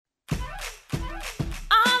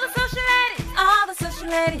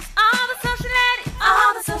social ladies, all the social ladies,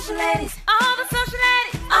 all the social ladies, all the social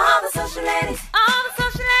ladies, all the social ladies, all the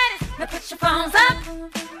social ladies. Now put your phones up.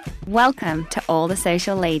 Welcome to All the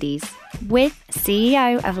Social Ladies with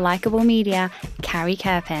CEO of Likeable Media, Carrie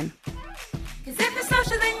Kerpen. Cause if you're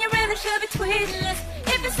social, then you really should be tweeting this.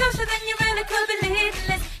 If you're social, then you really could be leading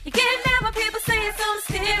this. You get mad when people say it's so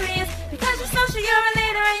mysterious. Because you're social, you're a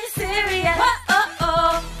leader and you're serious.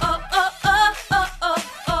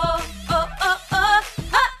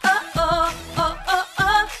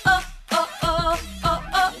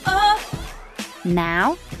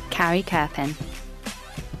 Now, Carrie Kerpen.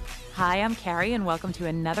 Hi, I'm Carrie, and welcome to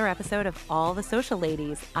another episode of All the Social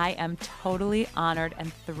Ladies. I am totally honored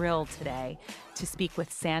and thrilled today to speak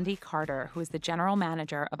with Sandy Carter, who is the General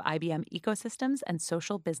Manager of IBM Ecosystems and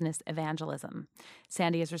Social Business Evangelism.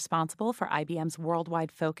 Sandy is responsible for IBM's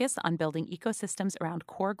worldwide focus on building ecosystems around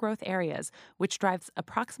core growth areas, which drives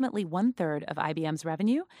approximately 1/3 of IBM's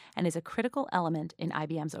revenue and is a critical element in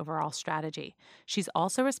IBM's overall strategy. She's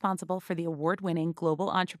also responsible for the award-winning Global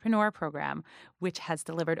Entrepreneur Program, which has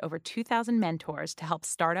delivered over 2,000 mentors to help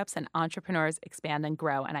startups and entrepreneurs expand and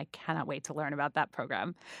grow, and I cannot wait to learn about that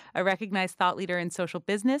program. A recognized thought leader in social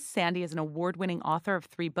business, Sandy is an award-winning author of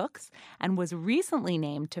 3 books and was recently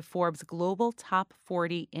named to Forbes Global Top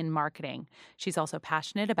 40 in Marketing. She's also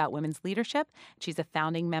passionate about women's leadership. She's a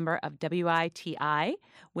founding member of WITI,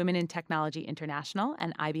 Women in Technology International,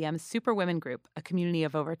 and IBM's Super Women Group, a community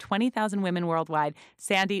of over 20,000 women worldwide.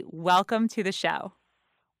 Sandy, welcome to the show.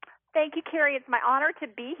 Thank you, Carrie. It's my honor to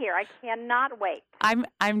be here. I cannot wait.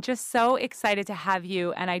 I'm just so excited to have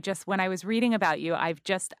you. And when I was reading about you,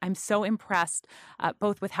 I'm so impressed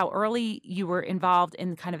both with how early you were involved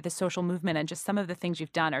in kind of the social movement and just some of the things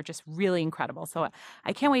you've done are just really incredible. So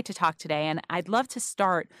I can't wait to talk today. And I'd love to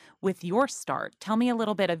start with your start. Tell me a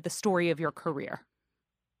little bit of the story of your career.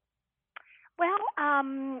 Well,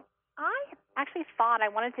 I actually thought I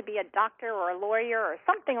wanted to be a doctor or a lawyer or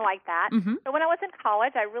something like that. Mm-hmm. But when I was in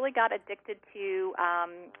college, I really got addicted to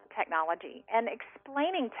technology and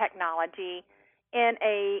explaining technology in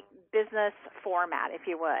a business format, if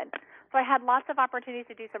you would. So I had lots of opportunities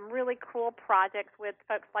to do some really cool projects with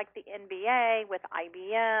folks like the NBA, with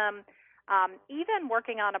IBM, even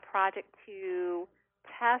working on a project to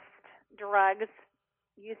test drugs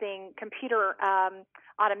using computer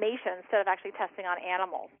automation instead of actually testing on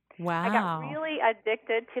animals. Wow. I got really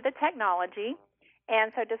addicted to the technology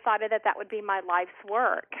and so decided that would be my life's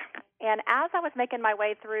work. And as I was making my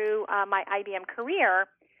way through my IBM career,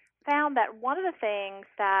 found that one of the things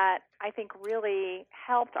that I think really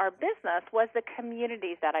helped our business was the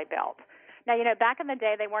communities that I built. Now, back in the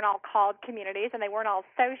day, they weren't all called communities and they weren't all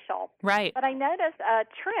social. Right. But I noticed a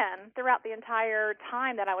trend throughout the entire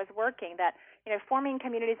time that I was working that, forming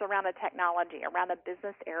communities around the technology, around the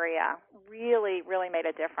business area really, really made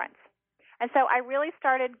a difference. And so I really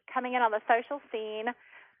started coming in on the social scene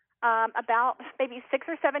about maybe 6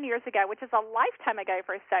 or 7 years ago, which is a lifetime ago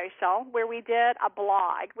for social, where we did a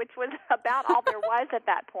blog, which was about all there was at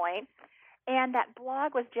that point. And that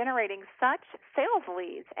blog was generating such sales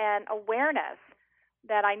leads and awareness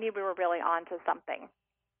that I knew we were really on to something.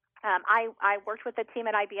 I worked with a team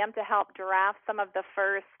at IBM to help draft some of the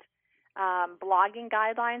first blogging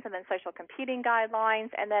guidelines and then social computing guidelines.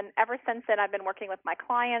 And then ever since then, I've been working with my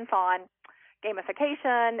clients on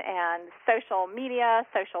gamification and social media,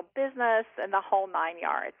 social business, and the whole 9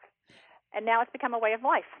 yards. And now it's become a way of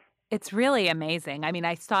life. It's really amazing. I mean,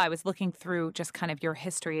 I was looking through just kind of your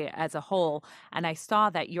history as a whole, and I saw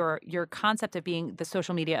that your concept of being the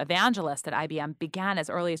social media evangelist at IBM began as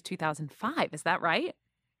early as 2005. Is that right?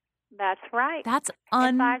 That's right.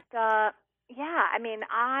 In fact, yeah. I mean,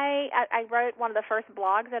 I wrote one of the first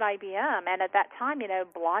blogs at IBM, and at that time,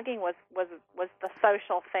 blogging was the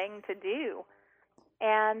social thing to do.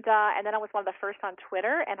 And then I was one of the first on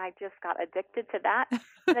Twitter, and I just got addicted to that.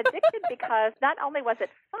 And addicted because not only was it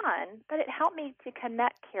fun, but it helped me to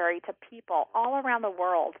connect, Carrie, to people all around the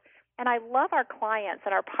world. And I love our clients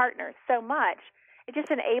and our partners so much. It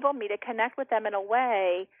just enabled me to connect with them in a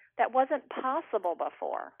way that wasn't possible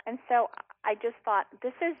before. And so I just thought,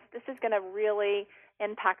 this is going to really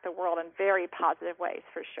impact the world in very positive ways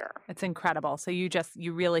for sure. It's incredible. So you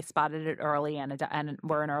really spotted it early and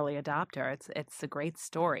were an early adopter. It's a great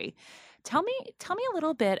story. Tell me a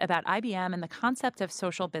little bit about IBM and the concept of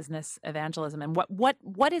social business evangelism and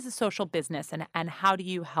what is a social business and how do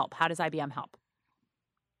you help? How does IBM help?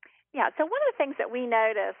 Yeah, so one of the things that we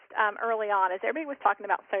noticed early on is everybody was talking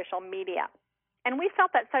about social media. And we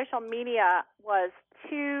felt that social media was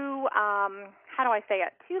too,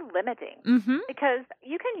 too limiting. Mm-hmm. Because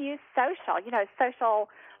you can use social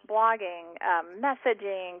blogging,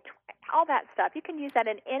 messaging, all that stuff. You can use that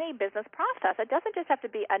in any business process. It doesn't just have to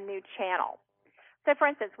be a new channel. So, for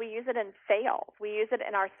instance, we use it in sales. We use it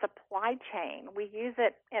in our supply chain. We use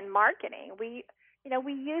it in marketing. We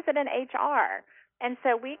use it in HR. And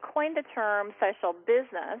so we coined the term social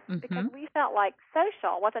business because we felt like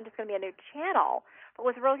social wasn't just going to be a new channel, but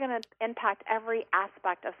was really going to impact every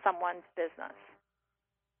aspect of someone's business.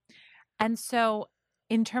 And so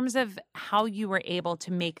in terms of how you were able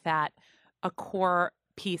to make that a core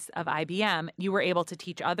piece of IBM, you were able to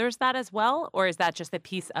teach others that as well? Or is that just a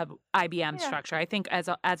piece of IBM structure? I think as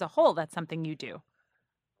a whole, that's something you do.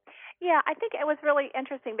 Yeah, I think it was really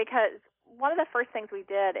interesting because one of the first things we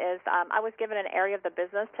did is I was given an area of the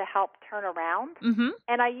business to help turn around,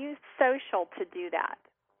 and I used social to do that.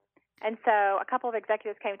 And so a couple of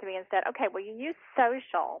executives came to me and said, okay, well, you used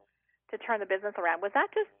social to turn the business around. Was that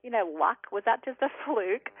just, luck? Was that just a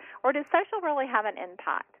fluke? Or does social really have an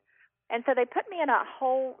impact? And so they put me in a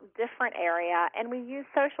whole different area, and we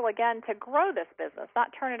used social again to grow this business,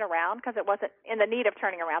 not turn it around because it wasn't in the need of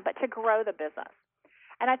turning around, but to grow the business.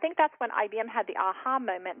 And I think that's when IBM had the aha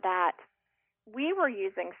moment that we were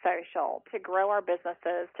using social to grow our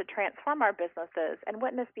businesses, to transform our businesses, and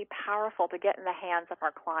wouldn't this be powerful to get in the hands of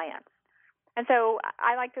our clients? And so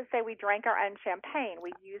I like to say we drank our own champagne.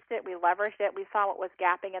 We used it, we leveraged it, we saw what was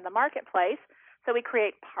gapping in the marketplace, so we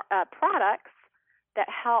create products that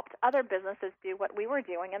helped other businesses do what we were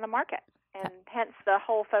doing in the market. And hence the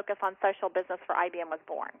whole focus on social business for IBM was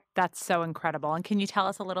born. That's so incredible. And can you tell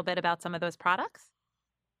us a little bit about some of those products?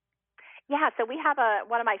 Yeah, so we have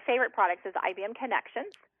one of my favorite products is IBM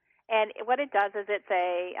Connections. And what it does is it's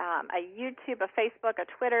a YouTube, a Facebook, a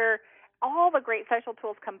Twitter, all the great social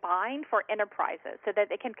tools combined for enterprises so that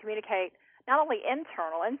they can communicate not only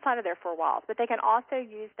inside of their four walls, but they can also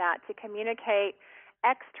use that to communicate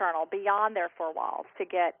external, beyond their four walls, to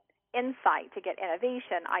get insight, to get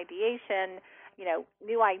innovation, ideation,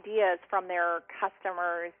 new ideas from their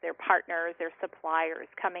customers, their partners, their suppliers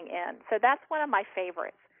coming in. So that's one of my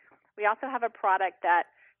favorites. We also have a product that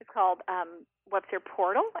is called Webster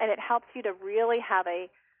Portal, and it helps you to really have a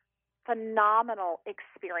phenomenal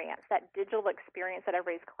experience, that digital experience that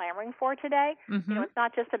everybody's clamoring for today. It's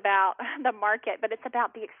not just about the market, but it's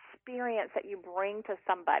about the experience that you bring to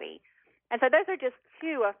somebody. And so those are just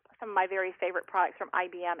two of some of my very favorite products from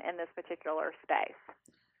IBM in this particular space.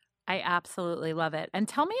 I absolutely love it. And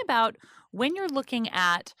tell me about when you're looking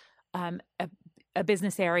at a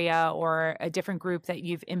business area or a different group that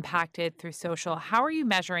you've impacted through social, how are you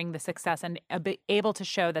measuring the success and able to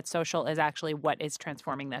show that social is actually what is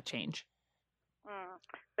transforming that change?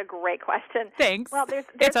 It's a great question. Thanks. Well,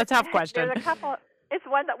 it's a tough question. There's a couple. It's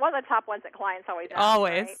one of the top ones that clients always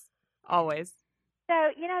ask. Always. So,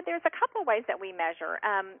 there's a couple ways that we measure.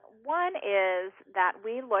 One is that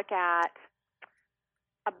we look at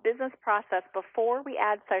a business process before we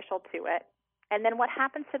add social to it, and then what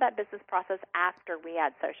happens to that business process after we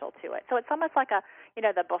add social to it. So it's almost like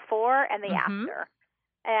the before and the after.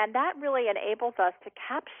 And that really enables us to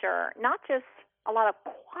capture not just a lot of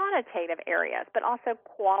quantitative areas, but also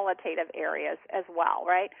qualitative areas as well,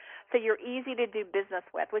 right? So you're easy to do business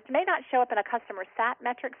with, which may not show up in a customer sat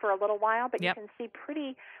metric for a little while, but you can see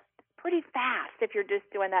pretty fast if you're just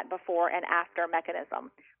doing that before and after mechanism.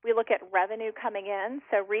 We look at revenue coming in.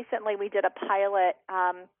 So recently we did a pilot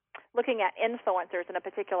looking at influencers in a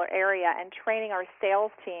particular area and training our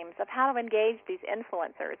sales teams of how to engage these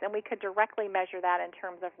influencers, and we could directly measure that in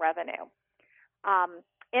terms of revenue.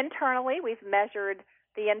 Internally, we've measured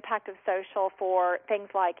the impact of social for things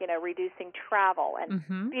like, reducing travel and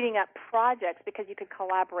speeding up projects because you could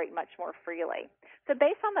collaborate much more freely. So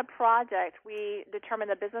based on the project, we determine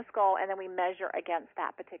the business goal, and then we measure against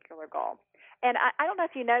that particular goal. And I don't know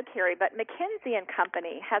if you know, Carrie, but McKinsey &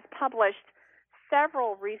 Company has published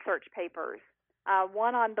several research papers,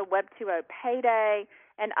 one on the Web 2.0 payday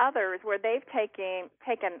and others, where they've taken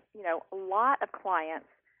a lot of clients,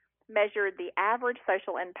 measured the average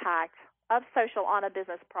social impact of social on a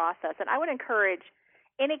business process. And I would encourage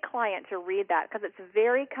any client to read that because it's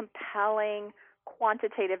very compelling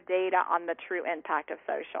quantitative data on the true impact of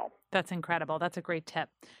social. That's incredible. That's a great tip.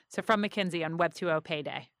 So from McKinsey on Web 2.0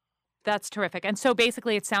 payday. That's terrific. And so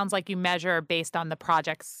basically it sounds like you measure based on the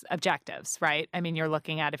project's objectives, right? I mean, if you're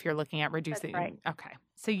looking at reducing. That's right. Okay.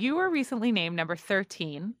 So you were recently named number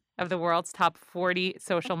 13 of the world's top 40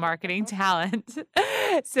 social marketing talent.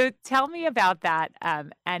 So tell me about that,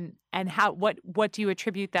 and how what do you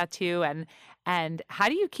attribute that to, and how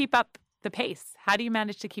do you keep up the pace? How do you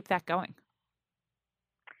manage to keep that going?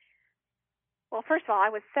 Well, first of all, I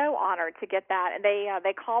was so honored to get that, and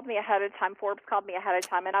they called me ahead of time. Forbes called me ahead of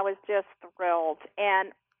time, and I was just thrilled.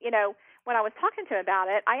 And when I was talking to him about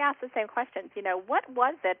it, I asked the same questions. What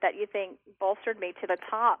was it that you think bolstered me to the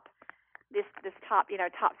top, this top,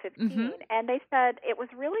 top 15? Mm-hmm. And they said it was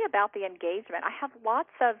really about the engagement. I have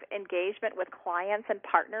lots of engagement with clients and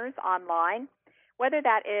partners online, whether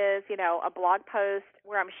that is, a blog post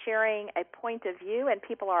where I'm sharing a point of view and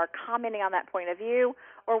people are commenting on that point of view,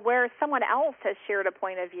 or where someone else has shared a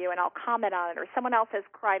point of view and I'll comment on it, or someone else has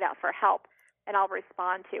cried out for help and I'll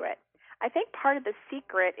respond to it. I think part of the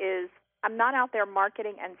secret is I'm not out there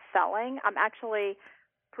marketing and selling. I'm actually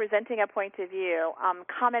presenting a point of view. I'm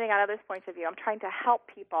commenting on others' points of view. I'm trying to help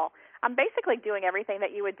people. I'm basically doing everything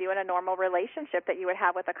that you would do in a normal relationship that you would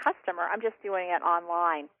have with a customer. I'm just doing it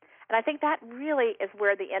online. And I think that really is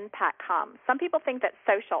where the impact comes. Some people think that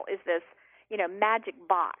social is this, magic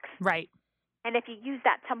box. Right. And if you use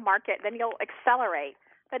that to market, then you'll accelerate.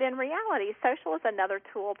 But in reality, social is another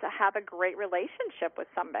tool to have a great relationship with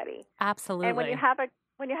somebody. Absolutely. And when you have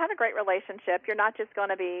a great relationship, you're not just going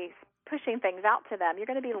to be pushing things out to them. You're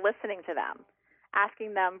going to be listening to them,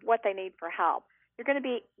 asking them what they need for help. You're going to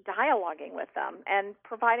be dialoguing with them and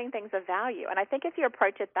providing things of value. And I think if you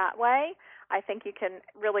approach it that way, I think you can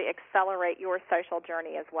really accelerate your social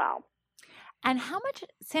journey as well. And how much,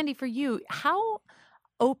 Sandy, for you, how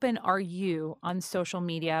open are you on social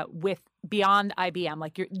media with beyond IBM,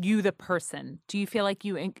 like you the person? Do you feel like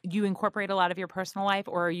you incorporate a lot of your personal life,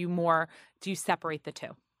 or do you separate the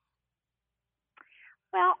two?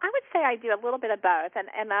 Well, I would say I do a little bit of both. And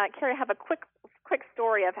Carrie, I have a quick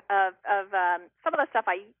story of some of the stuff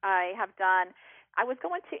I have done. I was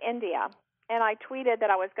going to India, and I tweeted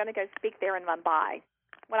that I was going to go speak there in Mumbai.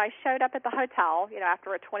 When I showed up at the hotel,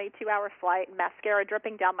 after a 22-hour flight, mascara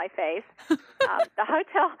dripping down my face, the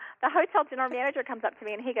hotel general manager comes up to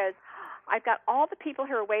me and he goes, "I've got all the people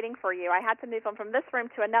who are waiting for you. I had to move them from this room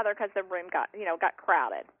to another because the room got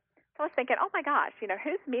crowded." So I was thinking, oh my gosh,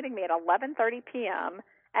 who's meeting me at 11:30 p.m.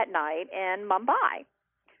 at night in Mumbai?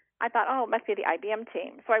 I thought, it must be the IBM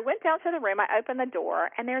team. So I went down to the room, I opened the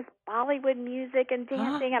door, and there's Bollywood music and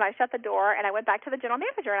dancing, and I shut the door, and I went back to the general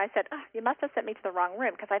manager, and I said, you must have sent me to the wrong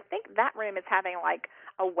room, because I think that room is having, like,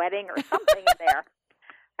 a wedding or something in there.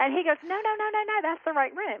 And he goes, no, that's the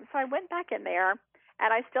right room. So I went back in there,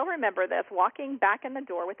 and I still remember this, walking back in the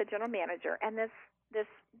door with the general manager, and this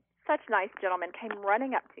such nice gentleman came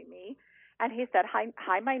running up to me, and he said,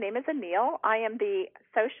 hi, my name is Anil. I am the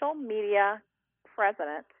social media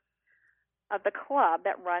president of the club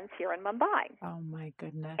that runs here in Mumbai. Oh, my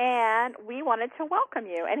goodness. And we wanted to welcome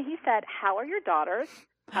you. And he said, how are your daughters?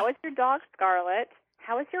 How is your dog, Scarlett?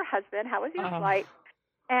 How is your husband? How was your flight?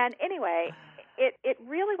 And anyway, it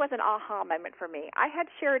really was an aha moment for me. I had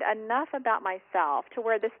shared enough about myself to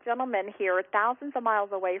where this gentleman here, thousands of miles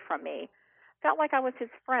away from me, felt like I was his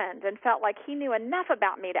friend and felt like he knew enough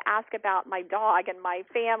about me to ask about my dog and my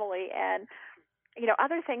family and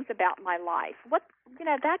other things about my life.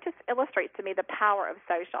 That just illustrates to me the power of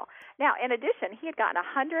social. Now, in addition, he had gotten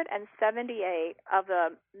 178 of the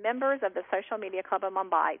members of the Social Media Club of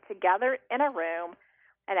Mumbai together in a room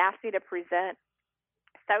and asked me to present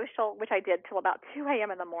social, which I did till about 2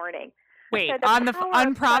 a.m. in the morning. Wait, so on the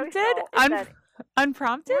unprompted?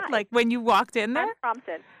 Unprompted? Yeah, like when you walked in there?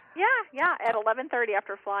 Unprompted. Yeah, at 11:30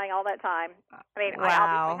 after flying all that time. I mean, wow. I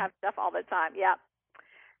obviously have stuff all the time, yeah.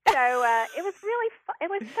 So it was really it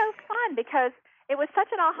was so fun because it was such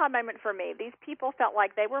an aha moment for me. These people felt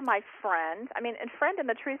like they were my friend. I mean, and friend in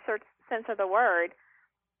the true sense of the word.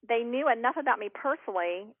 They knew enough about me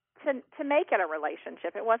personally to make it a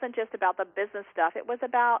relationship. It wasn't just about the business stuff. It was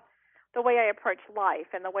about the way I approach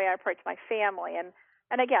life and the way I approach my family. And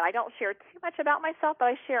again, I don't share too much about myself, but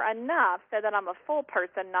I share enough so that I'm a full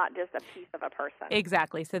person, not just a piece of a person.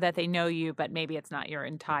 Exactly, so that they know you, but maybe it's not your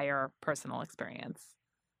entire personal experience.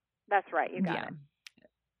 That's right. You got it.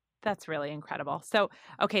 That's really incredible. So,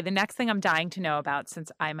 okay, the next thing I'm dying to know about,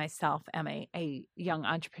 since I myself am a young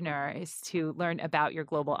entrepreneur, is to learn about your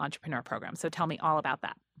Global Entrepreneur Program. So tell me all about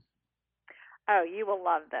that. Oh, you will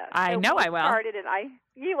love this. I know I will.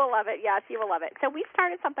 You will love it. Yes, you will love it. So we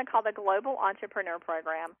started something called the Global Entrepreneur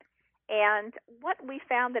Program. And what we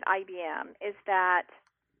found at IBM is that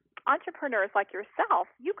entrepreneurs like yourself,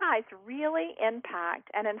 you guys really impact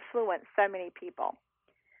and influence so many people.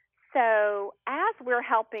 So as we're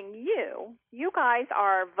helping you, you guys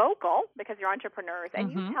are vocal because you're entrepreneurs and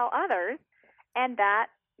you tell others, and that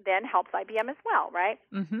then helps IBM as well, right?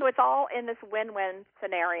 So it's all in this win-win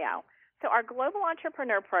scenario. So our Global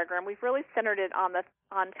Entrepreneur Program, we've really centered it on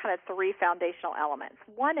kind of three foundational elements.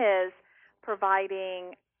 One is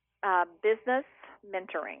providing business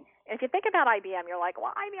mentoring. If you think about IBM, you're like,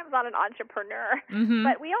 well, IBM's not an entrepreneur, Mm-hmm.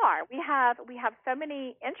 but we are. We have so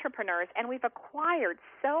many entrepreneurs, and we've acquired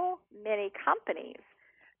so many companies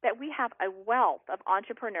that we have a wealth of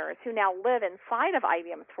entrepreneurs who now live inside of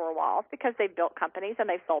IBM's four walls because they've built companies and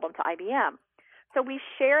they've sold them to IBM. So we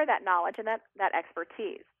share that knowledge and that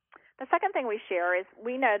expertise. The second thing we share is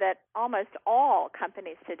we know that almost all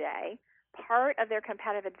companies today, part of their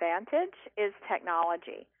competitive advantage is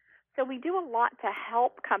technology. So we do a lot to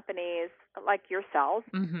help companies like yourselves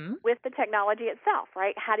Mm-hmm. with the technology itself,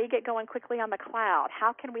 right? How do you get going quickly on the cloud?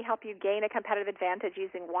 How can we help you gain a competitive advantage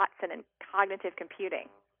using Watson and cognitive computing?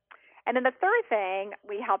 And then the third thing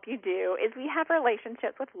we help you do is we have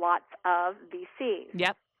relationships with lots of VCs.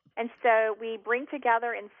 Yep. And so we bring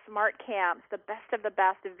together in smart camps the best of the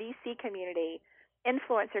best VC community,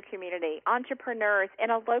 influencer community, entrepreneurs in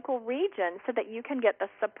a local region so that you can get the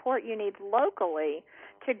support you need locally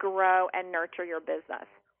to grow and nurture your business.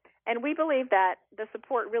 And we believe that the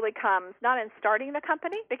support really comes not in starting the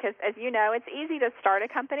company, because as you know, it's easy to start a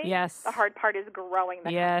company. Yes. The hard part is growing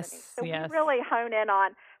the company. Yes. So Yes. we really hone in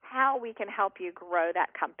on how we can help you grow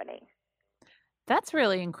that company. That's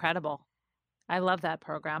really incredible. I love that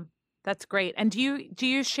program. That's great. And do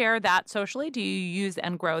you share that socially? Do you use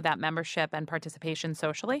and grow that membership and participation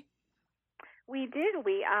socially? We do.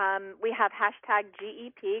 We have hashtag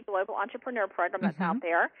GEP, Global Entrepreneur Program, that's out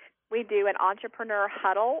there. We do an entrepreneur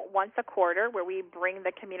huddle once a quarter where we bring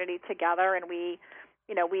the community together, and we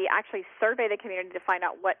actually survey the community to find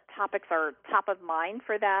out what topics are top of mind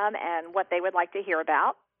for them and what they would like to hear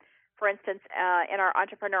about. For instance, in our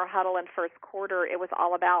entrepreneur huddle in first quarter, it was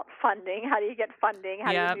all about funding. How do you get funding?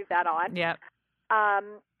 How do you move that on? Yep.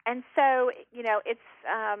 And so,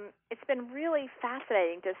 it's been really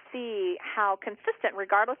fascinating to see how consistent,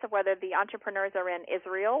 regardless of whether the entrepreneurs are in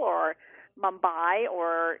Israel or Mumbai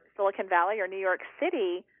or Silicon Valley or New York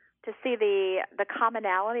City, to see the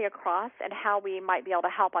commonality across and how we might be able to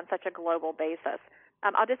help on such a global basis.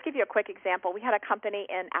 I'll just give you a quick example. We had a company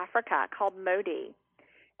in Africa called Modi,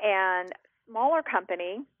 and smaller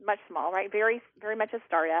company, much small, right? Very, very much a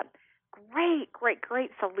startup. Great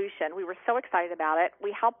solution. We were so excited about it.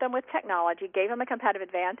 We helped them with technology, gave them a competitive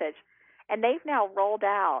advantage, and they've now rolled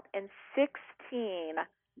out in 16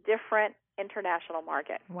 different international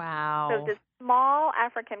markets. Wow. So this small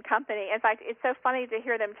African company, in fact, it's so funny to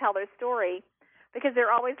hear them tell their story because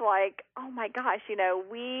they're always like, oh my gosh,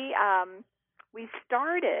 we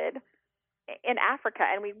started in Africa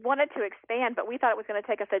and we wanted to expand, but we thought it was going to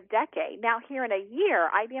take us a decade. Now here in a year,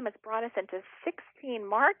 IBM has brought us into 16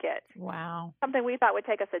 markets. Wow. Something we thought would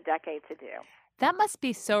take us a decade to do. That must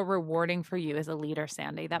be so rewarding for you as a leader,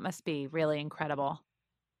 Sandy. That must be really incredible.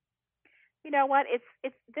 You know what?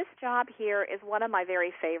 It's this job here is one of my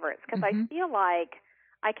very favorites because I feel like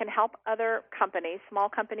I can help other companies, small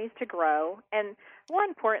companies, to grow, and more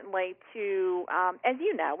importantly, to as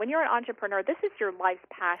you know, when you're an entrepreneur, this is your life's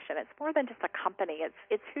passion. It's more than just a company.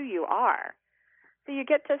 It's who you are. So you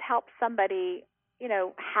get to help somebody,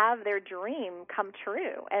 have their dream come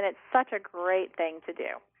true, and it's such a great thing to do.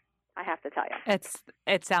 I have to tell you.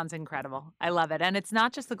 It sounds incredible. I love it. And it's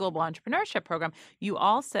not just the Global Entrepreneurship Program. You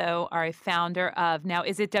also are a founder of, now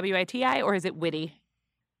is it WITI or is it WITI?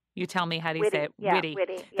 You tell me, how do you say it? Yeah, WITI.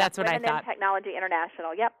 WITI. That's what Women I thought. in Technology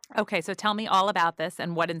International. Yep. Okay, so tell me all about this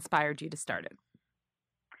and what inspired you to start it.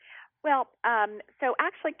 Well, so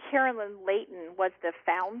actually Carolyn Layton was the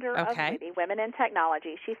founder of WITI, Women in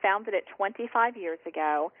Technology. She founded it 25 years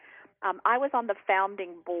ago. I was on the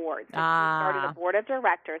founding board. So she started a board of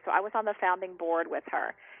directors, so I was on the founding board with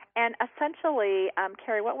her. And essentially,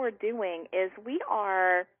 Carrie, what we're doing is we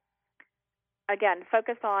are, again,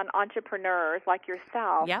 focused on entrepreneurs like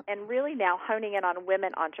yourself, and really now honing in on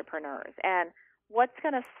women entrepreneurs and what's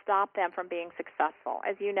going to stop them from being successful.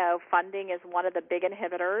 As you know, funding is one of the big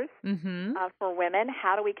inhibitors for women.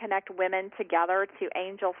 How do we connect women together to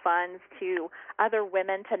angel funds, to other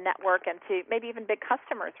women to network, and to maybe even big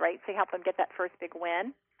customers, right, to help them get that first big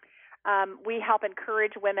win? We help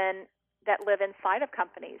encourage women that live inside of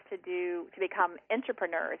companies to become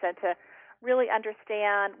entrepreneurs and to really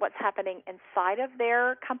understand what's happening inside of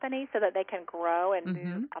their company so that they can grow and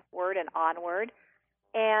move upward and onward.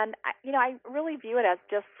 And, I really view it as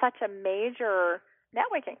just such a major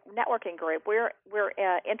networking group. We're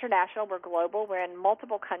international, we're global, we're in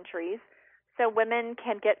multiple countries, so women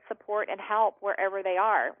can get support and help wherever they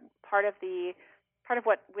are. Part of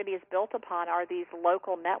what WITI is built upon are these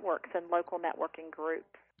local networks and local networking groups.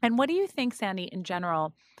 And what do you think, Sandy, in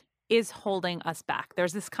general, is holding us back?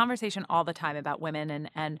 There's this conversation all the time about women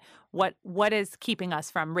and what is keeping us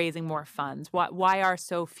from raising more funds? Why are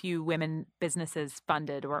so few women businesses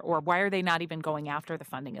funded, or why are they not even going after the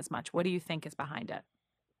funding as much? What do you think is behind it?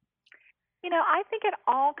 I think it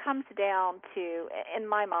all comes down to, in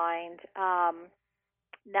my mind,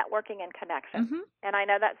 networking and connection. Mm-hmm. And I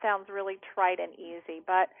know that sounds really trite and easy,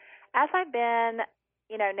 but as I've been,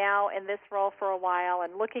 now in this role for a while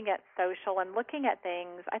and looking at social and looking at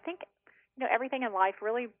things, I think, everything in life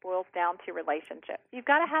really boils down to relationships. You've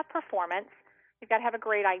got to have performance. You've got to have a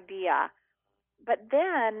great idea. But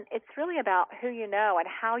then it's really about who you know and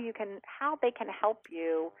how they can help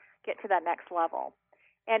you get to that next level.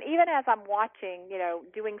 And even as I'm watching,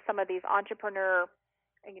 doing some of these entrepreneur,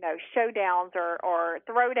 showdowns or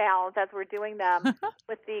throwdowns as we're doing them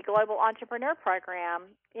with the Global Entrepreneur Program,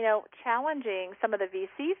 challenging some of the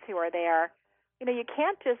VCs who are there, you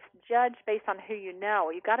can't just judge based on who you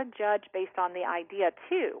know. You've got to judge based on the idea,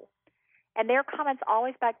 too. And their comments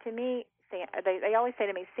always back to me, they always say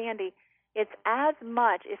to me, Sandy, it's as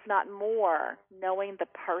much, if not more, knowing the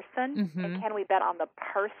person, Mm-hmm. and can we bet on the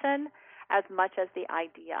person as much as the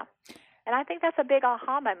idea. And I think that's a big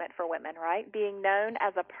aha moment for women, right? Being known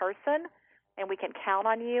as a person, and we can count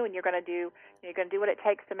on you, and you're going to do what it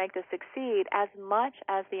takes to make this succeed as much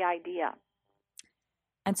as the idea.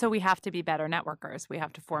 And so we have to be better networkers. We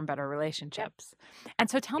have to form better relationships. Yep. And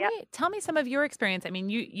so tell me some of your experience. I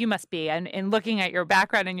mean, you must be, and in looking at your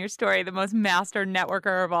background and your story, the most master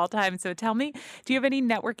networker of all time. So tell me, do you have any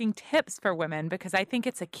networking tips for women? Because I think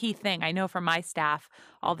it's a key thing. I know for my staff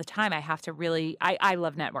all the time, I have to really, I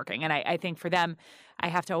love networking. And I think for them, I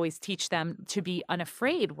have to always teach them to be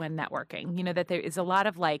unafraid when networking, that there is a lot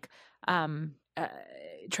of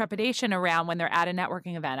trepidation around when they're at a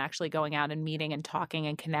networking event, actually going out and meeting and talking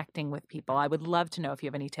and connecting with people. I would love to know if you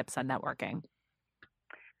have any tips on networking.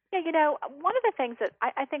 Yeah, one of the things that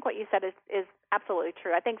I think what you said is absolutely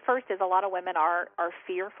true. I think first is a lot of women are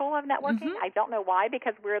fearful of networking. Mm-hmm. I don't know why,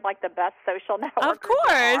 because we're like the best social networkers. Of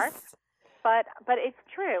course. But it's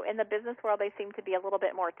true. In the business world, they seem to be a little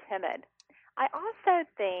bit more timid. I also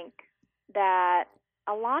think that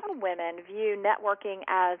a lot of women view networking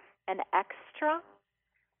as an extra.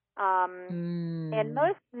 And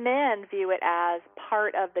most men view it as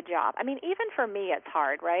part of the job. I mean, even for me, it's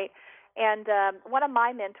hard, right? And one of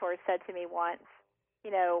my mentors said to me once,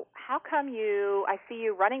 how come I see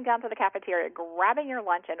you running down to the cafeteria, grabbing your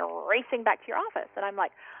lunch and racing back to your office? And I'm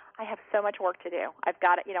like, I have so much work to do. I've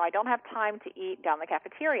got it. I don't have time to eat down the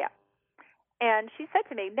cafeteria. And she said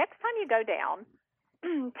to me, next time you go down,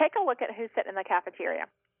 take a look at who's sitting in the cafeteria.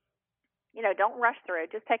 Don't rush through.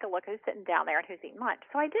 Just take a look who's sitting down there and who's eating lunch.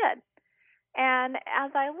 So I did. And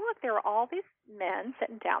as I looked, there were all these men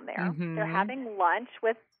sitting down there. Mm-hmm. They're having lunch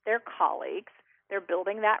with their colleagues. They're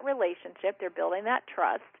building that relationship. They're building that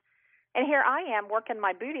trust. And here I am working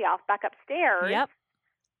my booty off back upstairs, yep,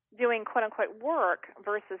 doing quote-unquote work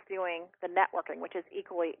versus doing the networking, which is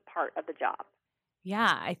equally part of the job.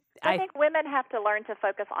 Yeah, I think women have to learn to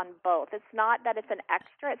focus on both. It's not that it's an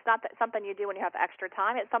extra. It's not that something you do when you have extra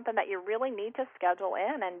time. It's something that you really need to schedule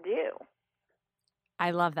in and do.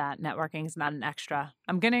 I love that. Networking is not an extra.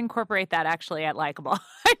 I'm going to incorporate that actually at Likeable.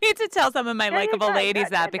 I need to tell some of my Likeable ladies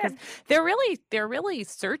that because they're really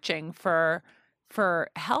searching for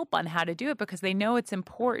help on how to do it because they know it's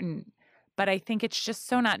important. But I think it's just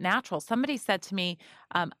so not natural. Somebody said to me,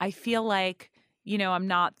 I feel like, I'm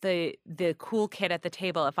not the cool kid at the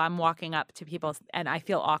table if I'm walking up to people and I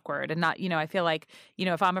feel awkward and not, I feel like,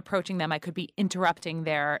 if I'm approaching them, I could be interrupting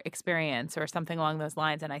their experience or something along those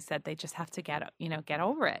lines. And I said, they just have to get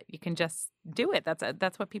over it. You can just do it.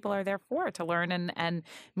 That's what people are there for, to learn and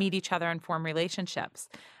meet each other and form relationships.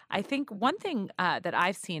 I think one thing that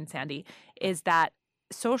I've seen, Sandy, is that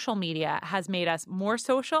social media has made us more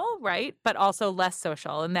social, right? But also less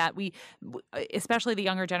social, and that we, especially the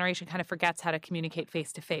younger generation, kind of forgets how to communicate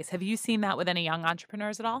face to face. Have you seen that with any young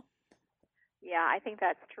entrepreneurs at all? Yeah, I think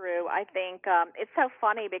that's true. I think it's so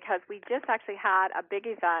funny because we just actually had a big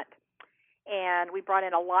event and we brought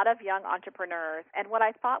in a lot of young entrepreneurs. And what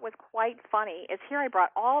I thought was quite funny is here I brought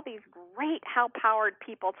all these great, how-powered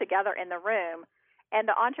people together in the room. And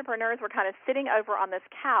the entrepreneurs were kind of sitting over on this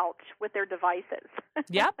couch with their devices.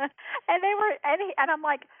 Yep. and I'm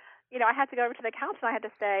like, I had to go over to the couch and I had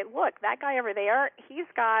to say, look, that guy over there, he's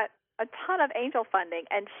got a ton of angel funding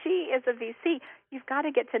and she is a VC. You've got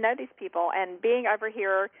to get to know these people. And being over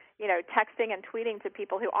here, texting and tweeting to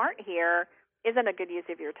people who aren't here isn't a good use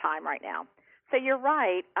of your time right now. So you're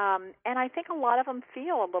right. And I think a lot of them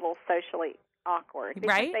feel a little socially awkward because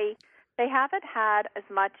right? they haven't had as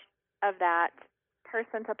much of that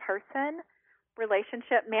person to person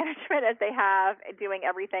relationship management as they have doing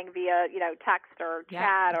everything via, text or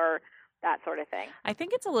chat or that sort of thing. I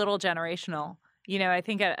think it's a little generational. I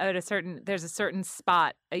think at there's a certain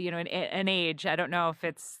spot, an age, I don't know if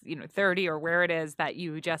it's, 30 or where it is, that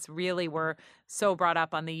you just really were so brought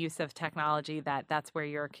up on the use of technology that's where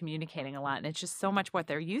you're communicating a lot. And it's just so much what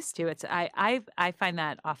they're used to. I find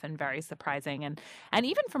that often very surprising. And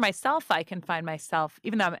even for myself, I can find myself,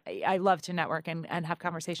 even though I love to network and have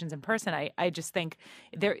conversations in person, I just think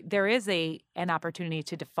there is an opportunity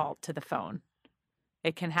to default to the phone.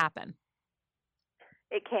 It can happen.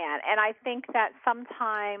 It can. And I think that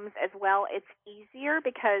sometimes as well it's easier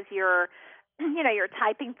because you're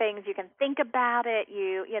typing things, you can think about it,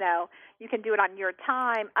 you can do it on your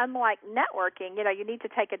time. Unlike networking, you need to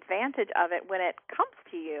take advantage of it when it comes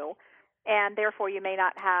to you. And therefore you may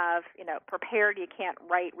not have, prepared, you can't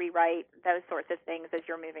rewrite, those sorts of things as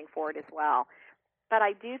you're moving forward as well. But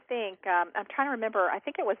I do think, I'm trying to remember, I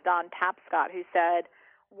think it was Don Tapscott who said,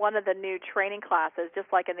 one of the new training classes, just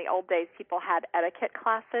like in the old days, people had etiquette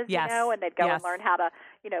classes, and they'd go and learn how to,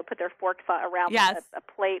 put their forks around a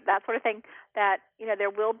plate, that sort of thing, that, there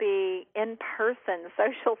will be in-person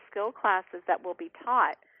social skill classes that will be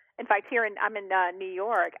taught. In fact, I'm in New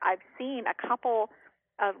York, I've seen a couple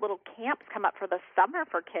of little camps come up for the summer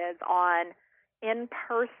for kids on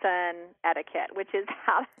in-person etiquette, which is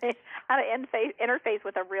how to interface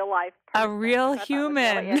with a real life person. A real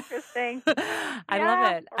human. Really interesting. I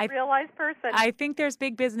love it. A real life person. I think there's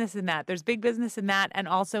big business in that. There's big business in that, and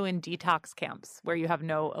also in detox camps where you have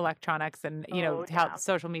no electronics and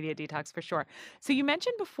social media detox for sure. So you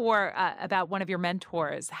mentioned before about one of your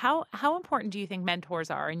mentors. How important do you think mentors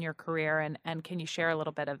are in your career, and can you share a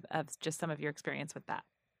little bit of just some of your experience with that?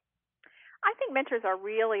 I think mentors are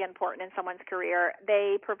really important in someone's career.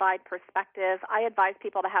 They provide perspective. I advise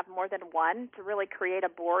people to have more than one, to really create a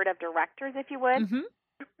board of directors, if you would. Mm-hmm.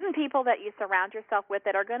 People that you surround yourself with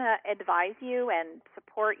that are going to advise you and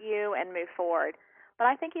support you and move forward. But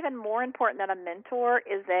I think even more important than a mentor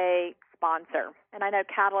is a sponsor. And I know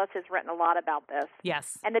Catalyst has written a lot about this.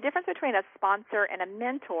 Yes. And the difference between a sponsor and a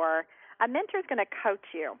mentor is going to coach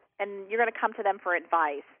you, and you're going to come to them for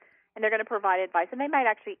advice. And they're going to provide advice, and they might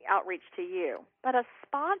actually outreach to you. But a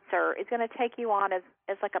sponsor is going to take you on as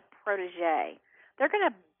like a protege. They're going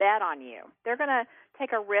to bet on you. They're going to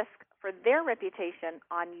take a risk for their reputation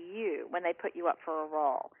on you when they put you up for a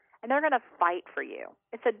role. And they're going to fight for you.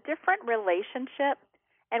 It's a different relationship.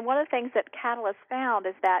 And one of the things that Catalyst found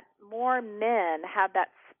is that more men have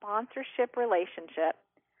that sponsorship relationship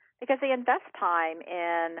because they invest time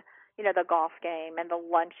in, the golf game and the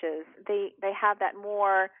lunches. They have that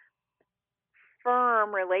more firm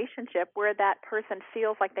relationship where that person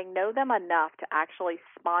feels like they know them enough to actually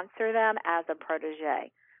sponsor them as a protege.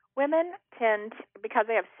 Women tend, because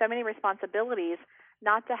they have so many responsibilities,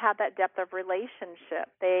 not to have that depth of relationship.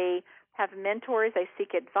 They have mentors, they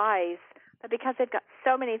seek advice, but because they've got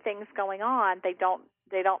so many things going on, they don't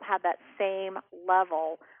have that same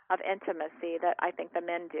level of intimacy that I think the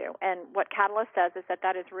men do. And what Catalyst says is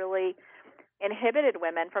that has really inhibited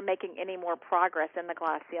women from making any more progress in the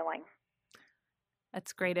glass ceiling.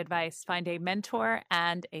 That's great advice. Find a mentor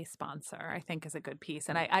and a sponsor, I think, is a good piece.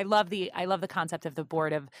 And I love the concept of the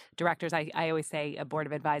board of directors. I always say a board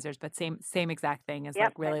of advisors, but same exact thing is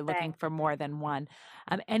like really looking for more than one.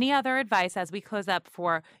 Any other advice as we close up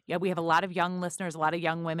we have a lot of young listeners, a lot of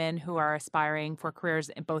young women who are aspiring for careers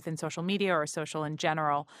both in social media or social in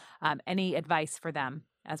general. Any advice for them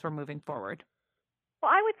as we're moving forward? Well,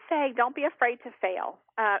 I would say don't be afraid to fail,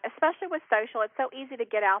 especially with social. It's so easy to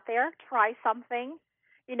get out there, try something.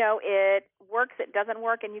 It works, it doesn't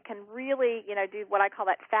work, and you can really, do what I call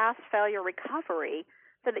that fast failure recovery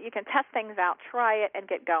so that you can test things out, try it, and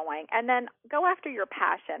get going. And then go after your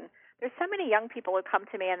passion. There's so many young people who come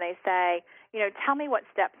to me and they say, tell me what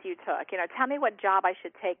steps you took. Tell me what job I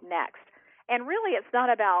should take next. And really it's not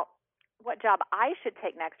about what job I should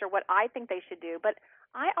take next or what I think they should do, but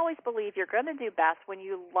I always believe you're going to do best when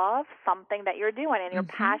you love something that you're doing and you're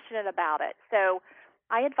passionate about it. So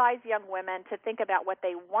I advise young women to think about what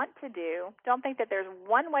they want to do. Don't think that there's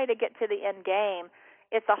one way to get to the end game.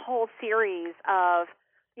 It's a whole series of,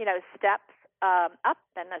 steps up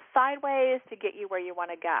and sideways to get you where you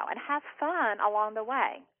want to go, and have fun along the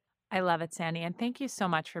way. I love it, Sandy. And thank you so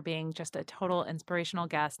much for being just a total inspirational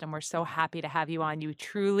guest. And we're so happy to have you on. You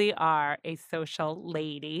truly are a social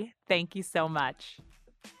lady. Thank you so much.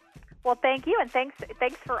 Well, thank you, and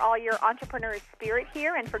thanks for all your entrepreneur spirit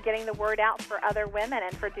here and for getting the word out for other women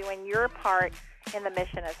and for doing your part in the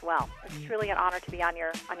mission as well. It's truly an honor to be on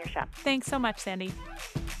your show. Thanks so much, Sandy.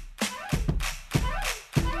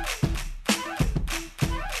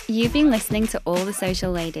 You've been listening to All the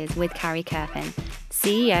Social Ladies with Carrie Kerpen,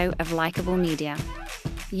 CEO of Likeable Media.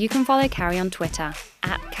 You can follow Carrie on Twitter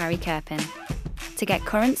 @Carrie Kerpen. To get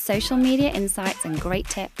current social media insights and great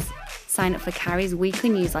tips, sign up for Carrie's weekly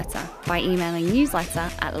newsletter by emailing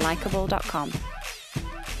newsletter@likeable.com.